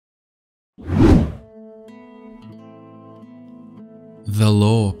The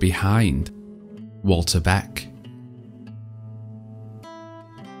lore behind Walter Beck.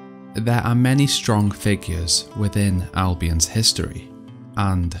 There are many strong figures within Albion's history,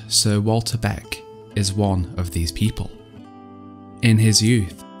 and Sir Walter Beck is one of these people. In his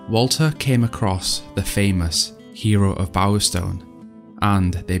youth, Walter came across the famous Hero of Brightwall,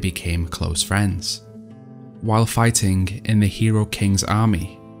 and they became close friends. While fighting in the Hero King's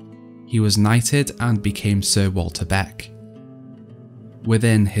army, he was knighted and became Sir Walter Beck.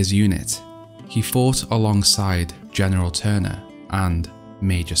 Within his unit, he fought alongside General Turner and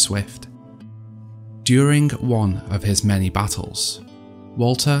Major Swift. During one of his many battles,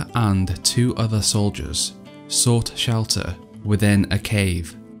 Walter and 2 other soldiers sought shelter within a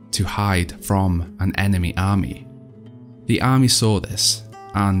cave to hide from an enemy army. The army saw this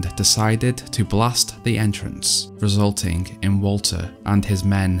and decided to blast the entrance, resulting in Walter and his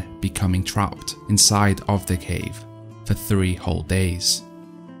men becoming trapped inside of the cave for 3 whole days.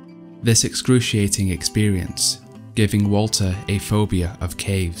 This excruciating experience giving Walter a phobia of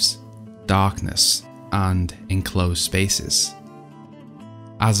caves, darkness, and enclosed spaces.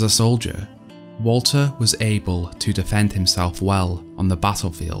 As a soldier, Walter was able to defend himself well on the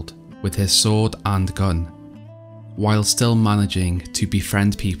battlefield with his sword and gun, while still managing to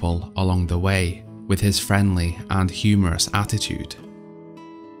befriend people along the way with his friendly and humorous attitude.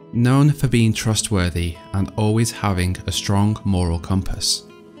 Known for being trustworthy and always having a strong moral compass,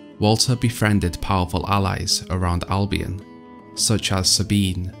 Walter befriended powerful allies around Albion, such as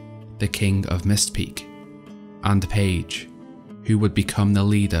Sabine, the King of Mistpeak, and Paige, who would become the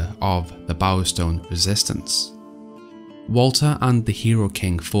leader of the Brightwall resistance. Walter and the Hero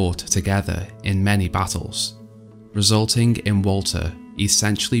King fought together in many battles, resulting in Walter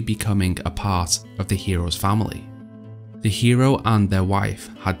essentially becoming a part of the hero's family. The hero and their wife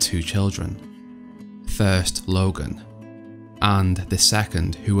had 2 children, first Logan, and the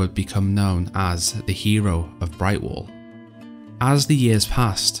second who would become known as the Hero of Brightwall. As the years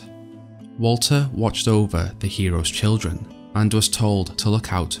passed, Walter watched over the hero's children and was told to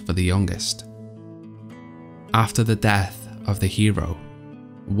look out for the youngest. After the death of the hero,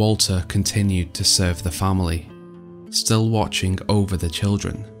 Walter continued to serve the family, still watching over the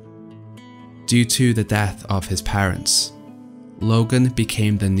children. Due to the death of his parents, Logan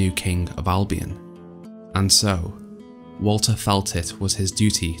became the new king of Albion, and so Walter felt it was his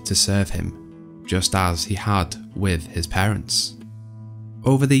duty to serve him, just as he had with his parents.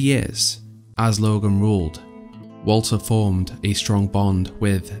 Over the years, as Logan ruled, Walter formed a strong bond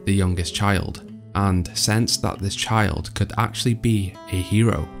with the youngest child and sensed that this child could actually be a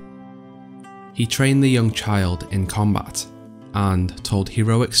hero. He trained the young child in combat and told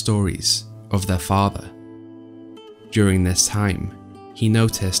heroic stories of their father. During this time, he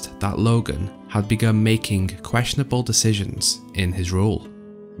noticed that Logan had begun making questionable decisions in his rule,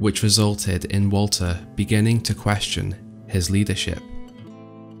 which resulted in Walter beginning to question his leadership.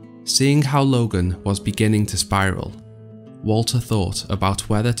 Seeing how Logan was beginning to spiral, Walter thought about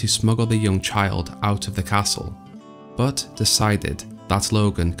whether to smuggle the young child out of the castle, but decided that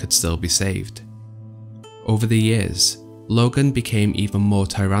Logan could still be saved. Over the years, Logan became even more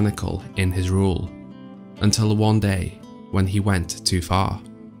tyrannical in his rule, until one day when he went too far.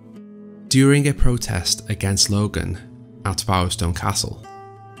 During a protest against Logan at Brightwall Castle,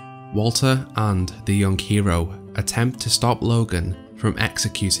 Walter and the young hero attempt to stop Logan from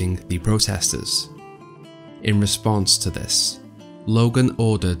executing the protesters. In response to this, Logan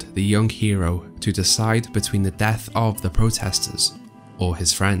ordered the young hero to decide between the death of the protesters or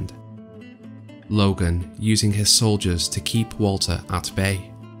his friend, Logan using his soldiers to keep Walter at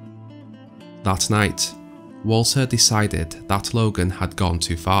bay. That night, Walter decided that Logan had gone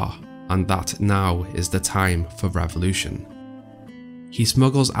too far and that now is the time for revolution. He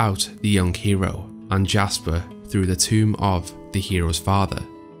smuggles out the young hero and Jasper through the tomb of the hero's father.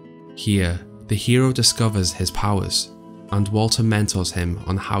 Here, the hero discovers his powers, and Walter mentors him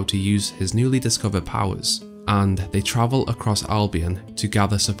on how to use his newly discovered powers, and they travel across Albion to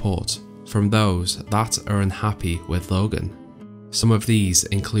gather support from those that are unhappy with Logan. Some of these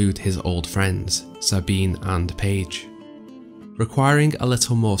include his old friends, Sabine and Paige. Requiring a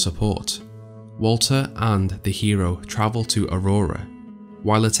little more support, Walter and the hero travel to Aurora.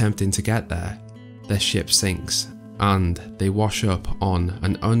 While attempting to get there, their ship sinks and they wash up on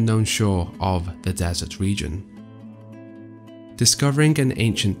an unknown shore of the desert region. Discovering an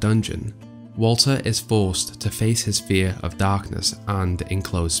ancient dungeon, Walter is forced to face his fear of darkness and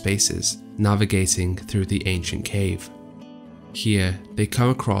enclosed spaces, navigating through the ancient cave. Here, they come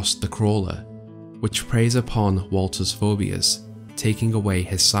across the Crawler, which preys upon Walter's phobias, taking away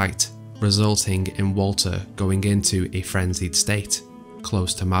his sight resulting in Walter going into a frenzied state,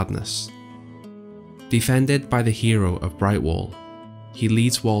 close to madness. Defended by the Hero of Brightwall, he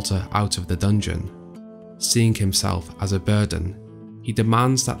leads Walter out of the dungeon. Seeing himself as a burden, he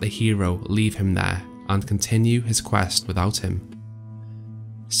demands that the hero leave him there and continue his quest without him,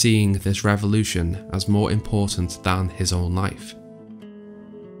 seeing this revolution as more important than his own life.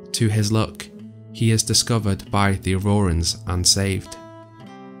 To his luck, he is discovered by the Aurorans and saved.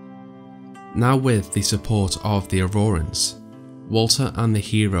 Now with the support of the Aurorans, Walter and the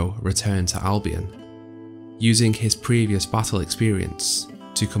hero return to Albion, using his previous battle experience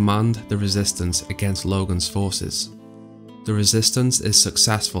to command the resistance against Logan's forces. The resistance is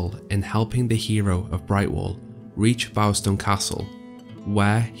successful in helping the Hero of Brightwall reach Bowstone Castle,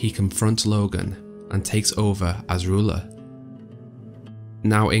 where he confronts Logan and takes over as ruler.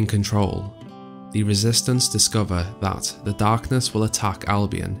 Now in control, the resistance discover that the darkness will attack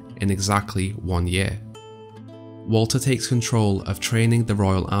Albion in exactly 1 year. Walter takes control of training the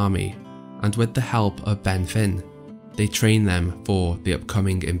Royal Army, and with the help of Ben Finn, they train them for the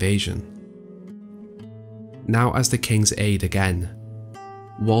upcoming invasion. Now as the King's aide again,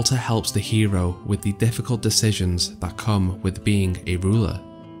 Walter helps the hero with the difficult decisions that come with being a ruler,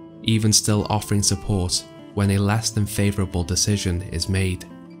 even still offering support when a less than favourable decision is made.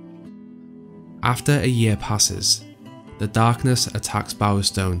 After a year passes, the darkness attacks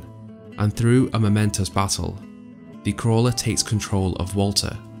Bowerstone, and through a momentous battle, the Crawler takes control of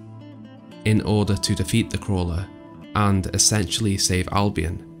Walter. In order to defeat the Crawler and essentially save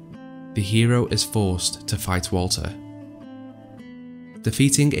Albion, the hero is forced to fight Walter.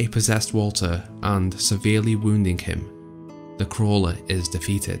 Defeating a possessed Walter and severely wounding him, the Crawler is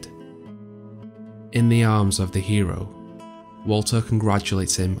defeated. In the arms of the hero, Walter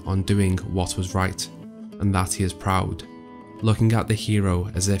congratulates him on doing what was right and that he is proud, looking at the hero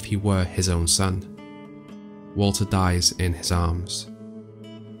as if he were his own son. Walter dies in his arms.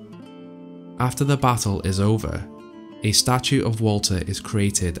 After the battle is over, a statue of Walter is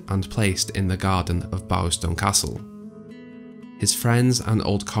created and placed in the garden of Bowerstone Castle. His friends and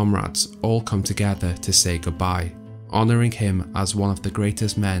old comrades all come together to say goodbye, honouring him as one of the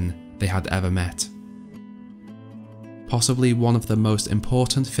greatest men they had ever met. Possibly one of the most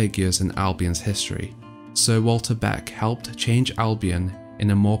important figures in Albion's history, Sir Walter Beck helped change Albion in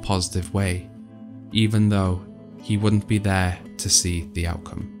a more positive way, even though he wouldn't be there to see the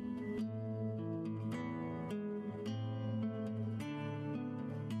outcome.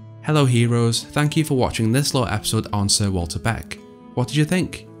 Hello heroes, thank you for watching this little episode on Sir Walter Beck. What did you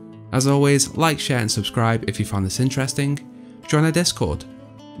think? As always, like, share and subscribe if you found this interesting. Join our Discord.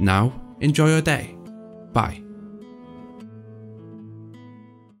 Now, enjoy your day. Bye.